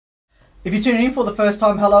If you're tuning in for the first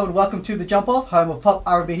time, hello and welcome to The Jump Off, home of pop,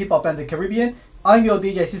 R&B, hip-hop and the Caribbean. I'm your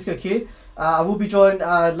DJ Cisco Kid. I will be joined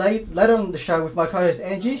later on the show with my co-host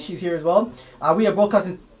Angie. She's here as well. We are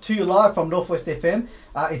broadcasting to you live from Northwest FM.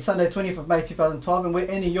 It's Sunday 20th of May 2012 and we're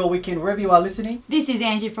ending your weekend wherever you are listening. This is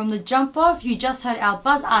Angie from The Jump Off. You just heard our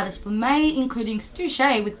buzz artists for May, including Stu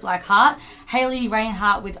Shea with Black Heart, Hayley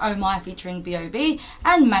Reinhardt with Oh My featuring B.O.B,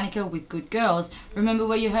 and Manica with Good Girls. Remember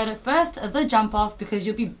where you heard it first, The Jump Off, because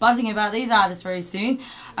you'll be buzzing about these artists very soon,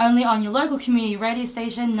 only on your local community radio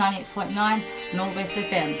station 98.9 Northwest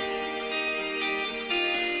FM.